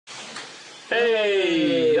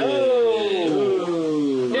Hey!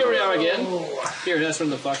 Oh! Here we are again. Here at Hessmann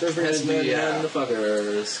the Fuckers. We're going to be the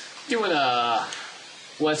Fuckers. doing a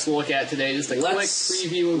let's look at today. Just a quick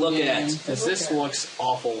preview look game, at. because this looks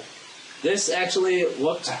awful. This actually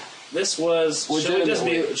looked. This was.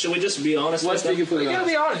 Should we just be honest? Let's be completely We gotta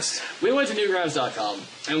honest. be honest. We went to Newgrounds.com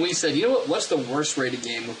and we said, you know what? What's the worst rated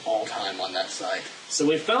game of all time on that site? So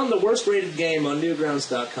we found the worst rated game on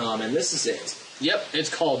Newgrounds.com, and this is it. Yep, it's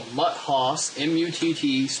called Mutt Hoss,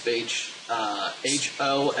 M-U-T-T, space,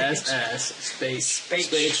 H-O-S-S, space,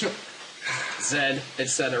 Z,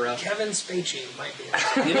 etc. Kevin Spacey might be.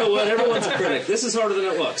 You know what? Everyone's a critic. This is harder than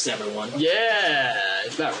it looks, everyone. Yeah,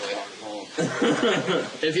 it's not really hard at all.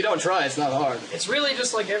 If you don't try, it's not hard. It's really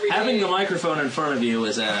just like every Having day. the microphone in front of you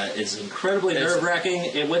is incredibly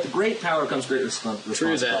nerve-wracking. With great power comes great responsibility.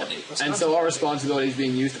 True that. And so our responsibility is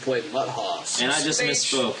being used to play Mutt Hoss. And I just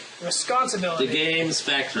misspoke. Responsibility. The Games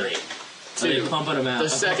Factory. Two. Are they pumping them out? The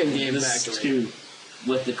second Game This Factory. Two.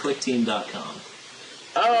 With the clickteam.com.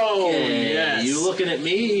 Oh, Okay, yes. You looking at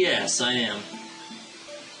me? Yes, I am.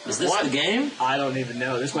 Is this What? the game? I don't even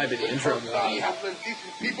know. This might be the intro movie. Happening,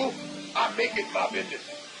 decent people, I make it my business.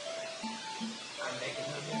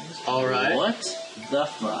 Alright. What the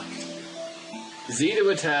fuck? Z to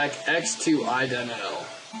attack, X to I don't know.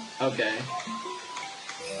 Okay.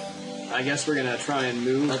 I guess we're gonna try and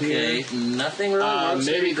move Okay, here. nothing really works.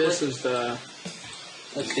 Maybe Click- this is the...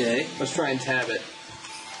 Okay, Let's try and tab it.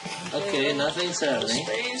 okay, nothing's happening.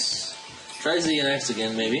 Space. Try Z and X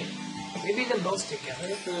again, maybe. Maybe them both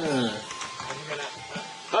together.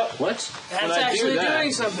 Oh, What? That's When I do actually that-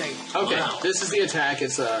 doing something. okay. Wow. This is the attack.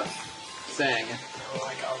 It's a thing.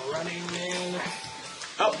 Like a running man.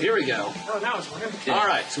 Oh, here we go. Oh, now it's working. Okay.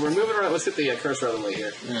 Alright, so we're moving around. Let's hit the cursor out of the way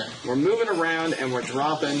here. Yeah. We're moving around and we're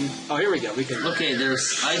dropping... Oh, here we go. We can... Okay,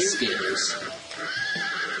 there's ice skaters.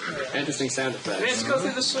 Interesting sound Let's effects. go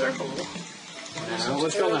through the circle.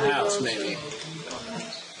 Let's go in the house, maybe.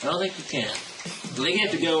 I don't think you can. I think you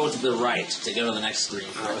have to go to the right to go to the next screen.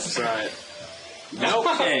 Let's try it. Nope.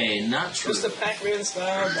 Okay, not true. Just the Pac-Man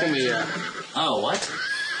style. Give me a... Oh, what?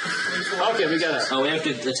 Okay, we gotta... Oh, we have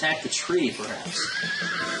to attack the tree, perhaps.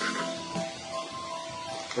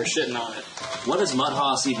 We're shitting on it. What does Mutt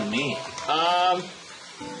Hoss even mean?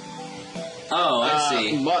 Oh, I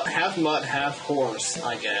see. Half mutt, half horse,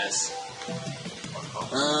 I guess.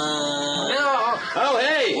 No. Oh,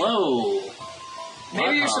 hey! Whoa.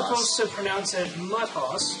 Maybe you're Mutt Hoss. supposed to pronounce it Mutt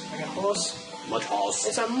Hoss. Like a horse. Mutt Hoss.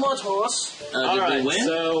 It's a Mutt Horse. Did we Alright, win?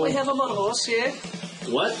 so... We have a Mutt Horse here.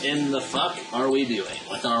 What in the fuck are we doing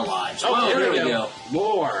with our lives? Oh, Whoa, there there we go.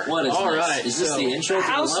 More. What is All this? right, Is this so the intro The to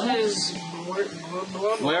the house level? is...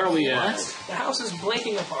 Where are we at? What? The house is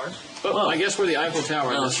blanking apart. Oh, I guess we're the Eiffel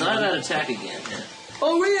Tower. No, This try one. that attack again. Yeah.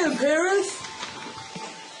 Oh, we in Paris?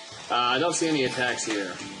 I don't see any attacks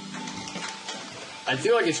here. I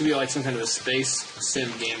feel like it should be like some kind of a space sim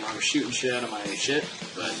game where I'm shooting shit out of my shit,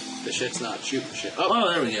 but the shit's not shooting shit. Oh, Oh,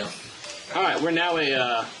 there we go. alright, we're now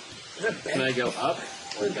a, can I go up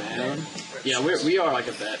or down? Yeah, we are like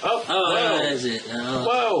a bed. Oh, Oh, whoa. that is it. Oh.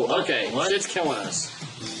 Whoa, What? okay, What? shit's killing us.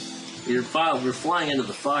 We're flying into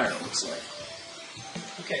the fire, it looks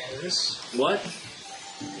like. Okay, this What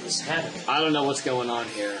is happening? I don't know what's going on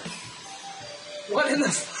here. What in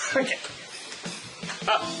the... Okay.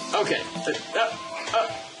 Okay.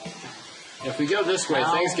 If we go this way,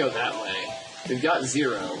 Ow. things go that way. We've got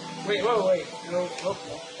 0. Wait, whoa, wait. No,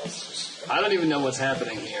 that's just... I don't even know what's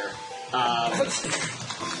happening here.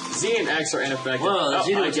 Z and X are ineffective. Whoa, that's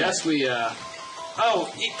I guess we,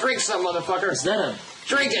 Oh, drink some, motherfucker! Is that a...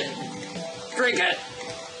 Drink it! Drink it!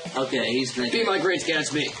 Okay, he's Be drinking. my great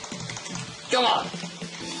Gatsby. Come on!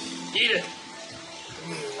 Eat it!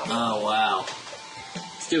 Oh, wow.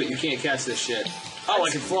 Let's do it, you can't catch this shit. Oh, I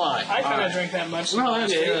can fly. I couldn't Alright. drink that much. No,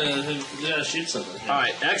 okay, yeah, shoot something.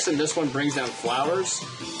 Alright, X and this one brings down flowers,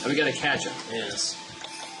 and we gotta catch them. Yes.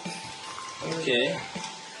 Okay.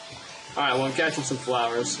 Alright, well, I'm catching some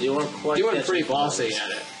flowers. You are quite Doing catching pretty bossy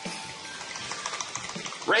flowers. at it.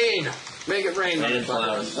 Rain! Make it rain, Rain and motherfucker.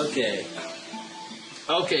 flowers. Okay.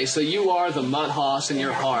 Okay, so you are the Mutt Hoss in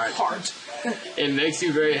your heart. Heart. It makes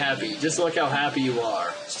you very happy. Just look how happy you are.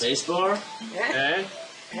 Spacebar? Eh?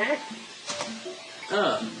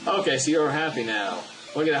 Oh. Okay, so you're happy now.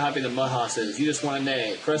 Look at how happy the Mutt Hoss is. You just want to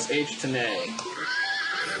neigh. Press H to neigh.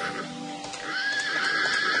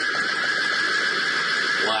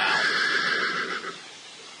 Wow.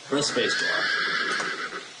 Press spacebar.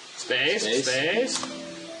 Space? Space. Space?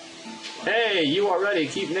 Hey, you are ready.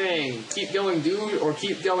 Keep neighing. Keep going dude or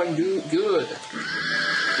keep going good.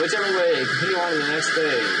 Whichever way, continue on to the next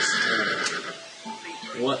phase.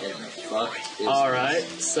 What in the fuck is Alright,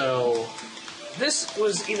 so This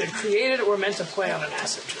was either created or meant to play on an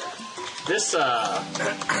acid trip. This, I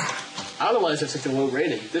don't know why it's such a low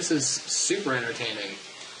rating. This is super entertaining.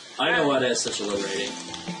 I know why it has such a low rating.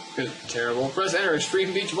 Good, terrible. Press enter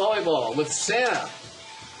Extreme Beach Volleyball with Santa.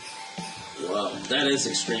 Wow, that is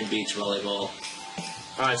Extreme Beach Volleyball.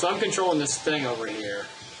 Alright, so I'm controlling this thing over here.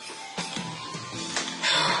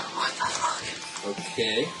 What the fuck?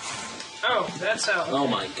 Okay. Oh, that's how. Oh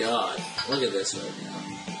my god. Look at this right now.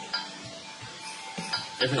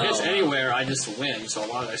 If it hits anywhere, I just win, so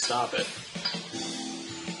why don't I stop it?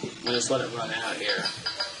 I just let it run out here.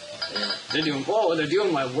 Yeah. They're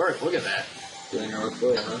doing my work, look at that. Doing your work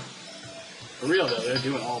for you, huh? For real though, they're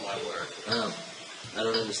doing all my work. Oh. I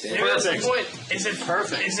don't understand. Maybe that's the Perfect. point. Is it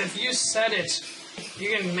Perfect. Is if you set it,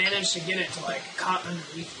 you can manage to get it to like caught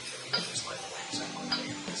underneath you, and you can just like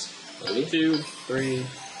Maybe? 2, 3,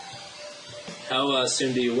 How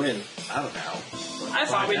soon do you win? I don't know. I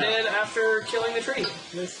thought we Find out. did after killing the tree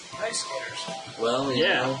with ice skaters. Well, you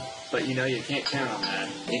Yeah, know, but you know you can't count on that.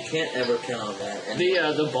 you can't ever count on that. And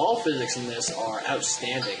The ball physics in this are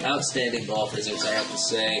outstanding. outstanding ball physics, I have to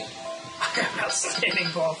say. I have outstanding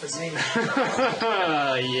ball physique.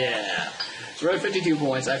 Yeah. So we're at 52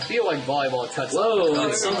 points. I feel like volleyball cuts.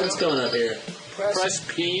 Whoa, something's coming up here. Press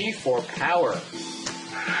P for power.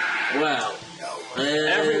 Wow.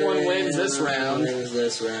 Everyone wins this round. Wins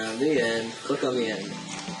this round. The end. Click on the end.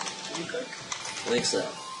 You cook? I think so.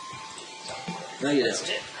 No, you That's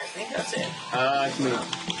don't. it. I think that's it. Come on.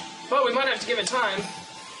 But we might have to give it time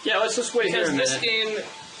Yeah, let's just wait here because a this minute. game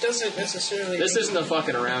doesn't necessarily. This isn't a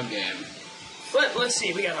fucking around game. Let's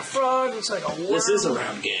see. We got a frog. Looks like a worm. This is a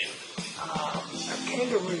round game. A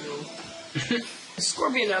kangaroo.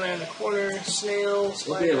 Scorpion down there in the corner. Snail. We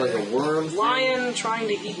Spider. have like a worm. thing. Lion trying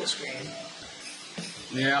to eat the screen.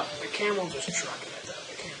 Yeah. The camel just trucking it though.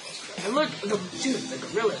 The camel's trucking. And look, the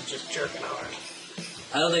gorilla's just jerking hard.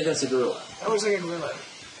 I don't think that's a gorilla. That looks like a gorilla.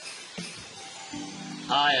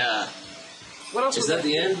 I What else Is was that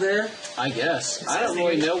the end there? guess. I don't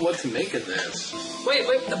really know what to make of this. Wait,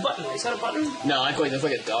 the button. Is that a button? No, I clicked. It's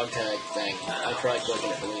like a dog tag thing. I tried clicking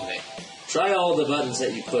it, believe me. Try all the buttons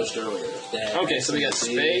that you pushed earlier. That Okay, so we got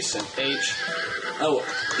space and H. Oh,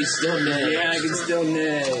 he's still nay. Yeah, I can still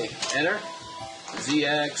nay. Enter.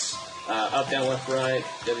 ZX. Up, down, left, right.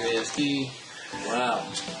 WASD. Wow.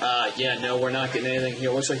 Yeah, no, we're not getting anything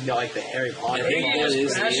here. Looks like you got like the Harry Potter. I think You that just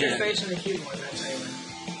is bash the your end. face in the keyboard. That's how you win.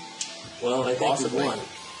 Well, I think Possibly. we won.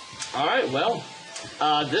 Alright, well,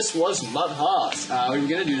 this was Mutt Haas. We were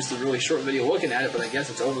going to do just a really short video looking at it, but I guess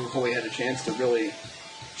it's over before we had a chance to really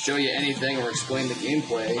show you anything or explain the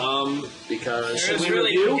gameplay. Because There's we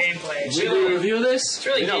really review? good gameplay. It's Should really, we review this? it's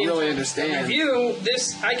really we don't really gameplay. understand. Review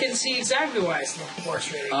this. I can see exactly why it's the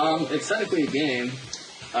horse rating. It's technically a game.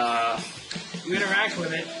 You interact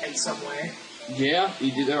with it in some way. Yeah,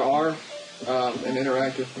 you do, there are an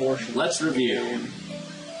interactive portion. Let's review.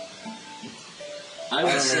 I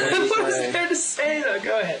would What say, is there to say though?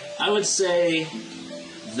 Go ahead. I would say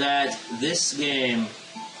that this game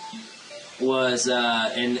was,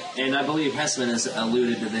 and I believe Hessmann has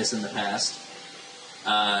alluded to this in the past.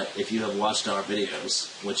 If you have watched our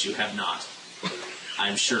videos, which you have not,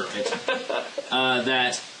 I'm sure of it,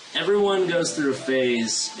 that everyone goes through a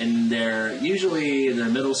phase in usually in their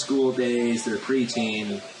middle school days, their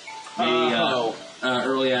preteen, maybe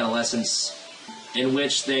early adolescence, in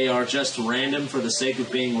which they are just random for the sake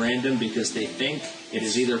of being random because they think it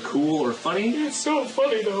is either cool or funny. It's so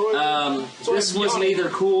funny though. This was neither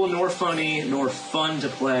cool nor funny nor fun to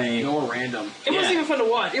play. Nor random. It wasn't yeah. even fun to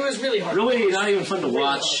watch. It was really hard. Really not even fun to Really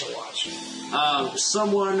watch. hard to watch.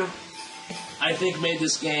 Someone, I think, made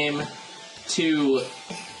this game to,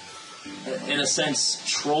 in a sense,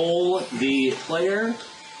 troll the player,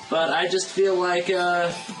 but I just feel like You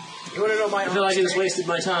want to know my I feel like honest I just take? wasted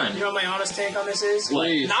my time. You know what my honest take on this is? What?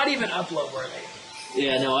 Not even upload worthy.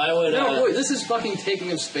 Yeah, no, I would. No, boy, this is fucking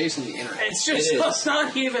taking up space on the internet. It's just It is. it's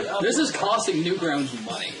not even upload. This is costing Newgrounds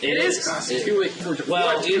money. It is costing.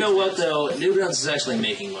 Well, you know what though? Newgrounds is actually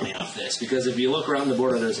making money off this because if you look around the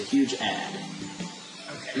border, there's a huge ad.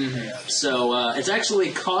 Okay. So it's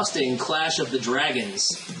actually costing Clash of the Dragons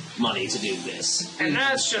money to do this. And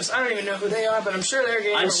that's just, I don't even know who they are, but I'm sure their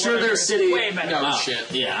game I'm or sure whatever their is city. way better. No. Wow.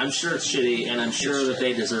 shit. Yeah, I'm sure it's shitty, and I'm sure that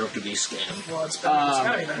they deserve to be scammed. Well, it's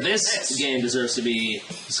gotta be better This than this. game deserves to be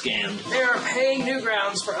scammed. They are paying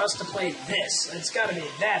Newgrounds for us to play this. It's gotta be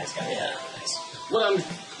that. It's gotta be Yeah. better than this.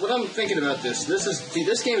 What I'm thinking about this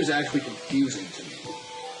game is actually confusing to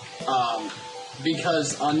me.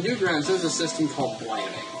 Because on Newgrounds there's a system called blaming.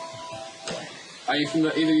 Are you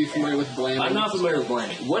either you familiar with blaming? I'm not familiar with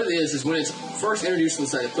blaming. What it is when it's first introduced to the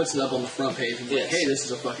site, it puts it up on the front page and Yes. like, hey, this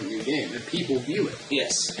is a fucking new game, and people view it.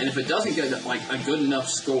 Yes. And if it doesn't get like a good enough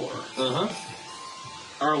score Uh-huh.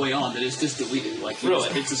 early on, then it's just deleted. Like Really?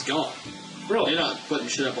 it's just gone. Really? They're not putting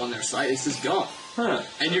shit up on their site; it's just gone. Huh.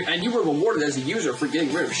 And you were rewarded as a user for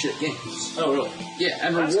getting rid of shit games. Oh, really? Yeah,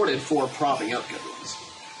 and rewarded for propping up good ones.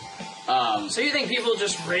 So you think people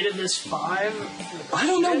just rated this 5? I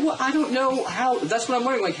don't know. I don't know how. That's what I'm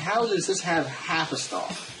wondering. Like, how does this have half a star?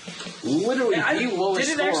 Literally, the lowest did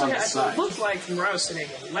it score actually on the have, site. it looked like from where I was sitting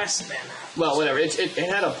less than half. Well, whatever. It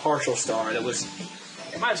had a partial star, and it was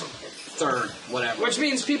It might as well. third, whatever. Which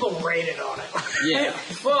means people rated on it. Yeah.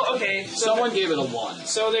 Well, okay. So Someone gave it a 1.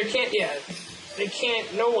 So there can't. Yeah. They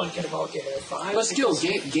can't. No one can about give it a 5. But still,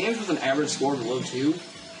 games with an average score below 2,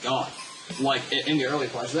 gone. Like, in the early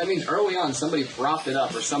parts. So that means early on, somebody propped it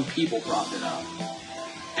up, or some people propped it up.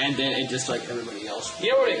 And then it just like everybody else.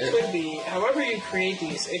 You know what it could be? However you create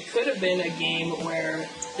these, it could have been a game where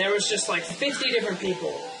there was just like 50 different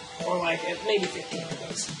people, or like maybe 15 of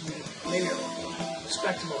us, maybe a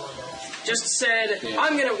respectable number. Just said, Yeah.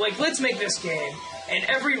 I'm gonna let's make this game, and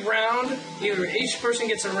every round, either each person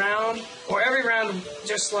gets a round, or every round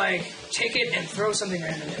just like take it and throw something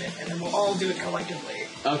random in it, and then we'll all do it collectively.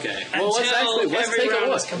 Okay. Well, let's Until take every a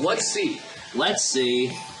round is look. complete. Let's see. Let's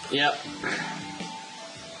see. Yep.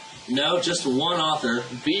 No, just one author.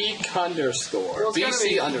 BC underscore. Well, it's gotta BC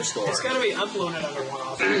be- underscore. It's got to be uploaded under one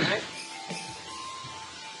author, right?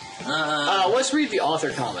 Let's read the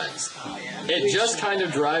author comments. Oh yeah. It just kind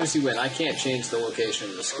of drives you in. I can't change the location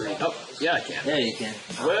of the screen. Oh, yeah, I can. Yeah, you can.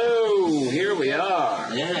 Whoa, here we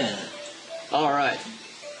are. Yeah. All right.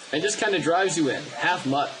 It just kind of drives you in. Half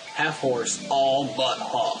mutt, half horse, all but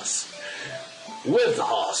hoss. With the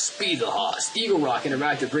hoss, speed the hoss. Eagle Rock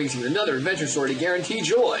Interactive brings you another adventure story to guarantee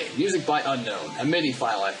joy. Music by Unknown, a MIDI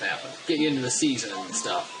file I found. Get you into the season and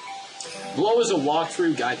stuff. Below is a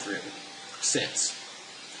walkthrough guide through. Since.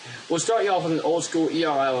 We'll start you off with an old school ERI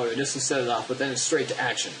logo just to set it off, but then it's straight to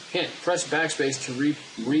action. Hint, press backspace to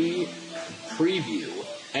preview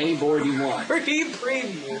any board you want.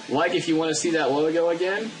 Preview. Like if you want to see that logo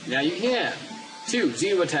again, now you can. 2, Z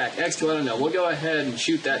to attack, X to I don't know. We'll go ahead and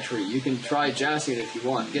shoot that tree. You can try jousting it if you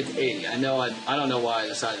want. Get to 80. I don't know why I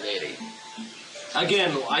decided 80.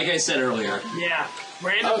 Again, like I said earlier. Yeah.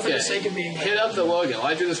 Random for Okay, the sake of being hit up the logo.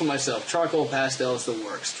 I drew this one myself. Charcoal pastels, the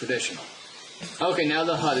works. Traditional. Okay, now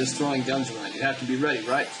the HUD is throwing guns around. You have to be ready,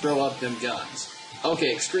 right? Throw up them guns.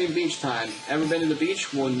 Okay, extreme beach time. Ever been to the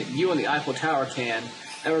beach? Well, you and the Eiffel Tower can.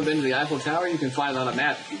 Ever been to the Eiffel Tower? You can find it on a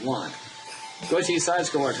map if you want. Go to side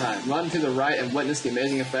scroller time. Run to the right and witness the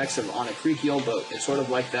amazing effects of on a creaky old boat. It's sort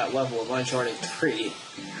of like that level of Uncharted 3.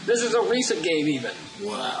 This is a recent game, even.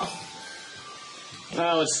 Wow.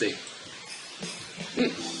 Let's see.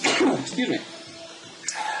 Excuse me.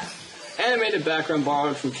 Animated background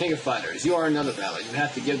borrowed from King of Fighters. You are another ballad. You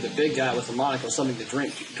have to give the big guy with the monocle something to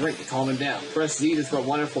drink to calm him down. Press Z to throw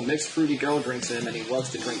wonderful mixed fruity girl drinks in him, and he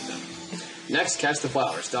loves to drink them. Next, catch the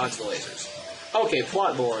flowers. Dodge the lasers. Okay,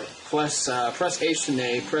 plot board. Press H to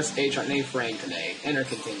nay. Press H on any frame to nay. Enter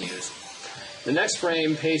continues. The next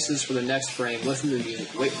frame paces for the next frame. Listen to the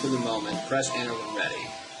music. Wait for the moment. Press enter when ready.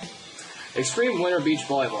 Extreme Winter Beach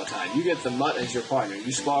Volleyball time. You get the Mutt as your partner.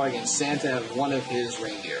 You spar against Santa and one of his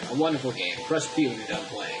reindeer. A wonderful game. Press P when you're done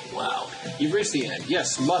playing. Wow. You've reached the end.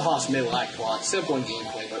 Yes, Mutt Hoss may lack plot, simple in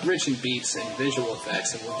gameplay, but rich in beats and visual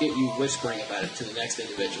effects, and will get you whispering about it to the next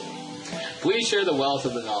individual. Please share the wealth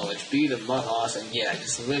of the knowledge. Be the Mutt Hoss, and yeah,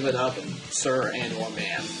 just live it up, and sir and or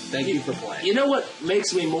man. Thank you for playing. You know what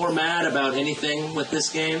makes me more mad about anything with this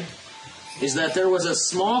game? Is that there was a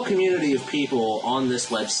small community of people on this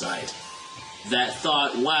website that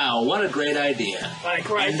thought, wow, what a great idea. Like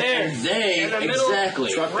right and, there. And they, in the middle,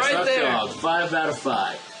 exactly, right there. Dog, 5 out of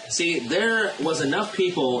 5. See, there was enough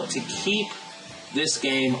people to keep this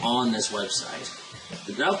game on this website.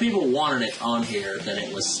 Enough people wanted it on here that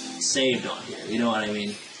it was saved on here. You know what I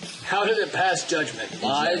mean? How did it pass judgment?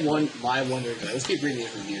 Exactly. My wonder. Let's keep reading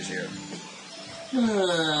these reviews here.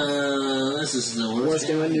 This is the Worst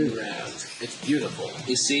game on Newgrounds. It's beautiful.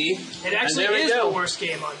 You see? It actually there we is go. the worst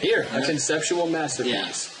game on Here, here. a conceptual masterpiece.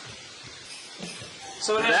 Yeah.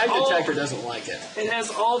 So it has Bag all, detector doesn't like it. It has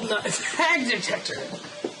all bag detector.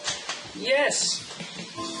 Yes.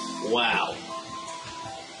 Wow.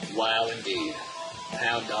 Wow, indeed.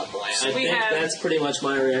 Pound dot I bland. We think have- that's pretty much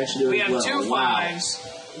my reaction to it We as have well. 2 Wow.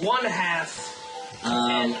 5s, 1 half,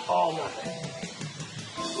 and all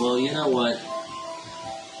nothing. Well, you know what?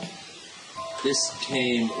 This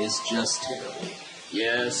game is just terrible.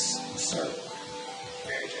 Yes, sir.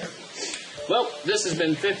 Very terrible. Well, this has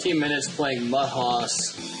been 15 minutes playing Mutt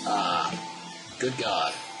Hoss. Good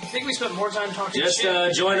God. I think we spent more time talking Just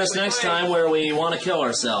shit. join us next time where we want to kill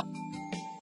ourselves.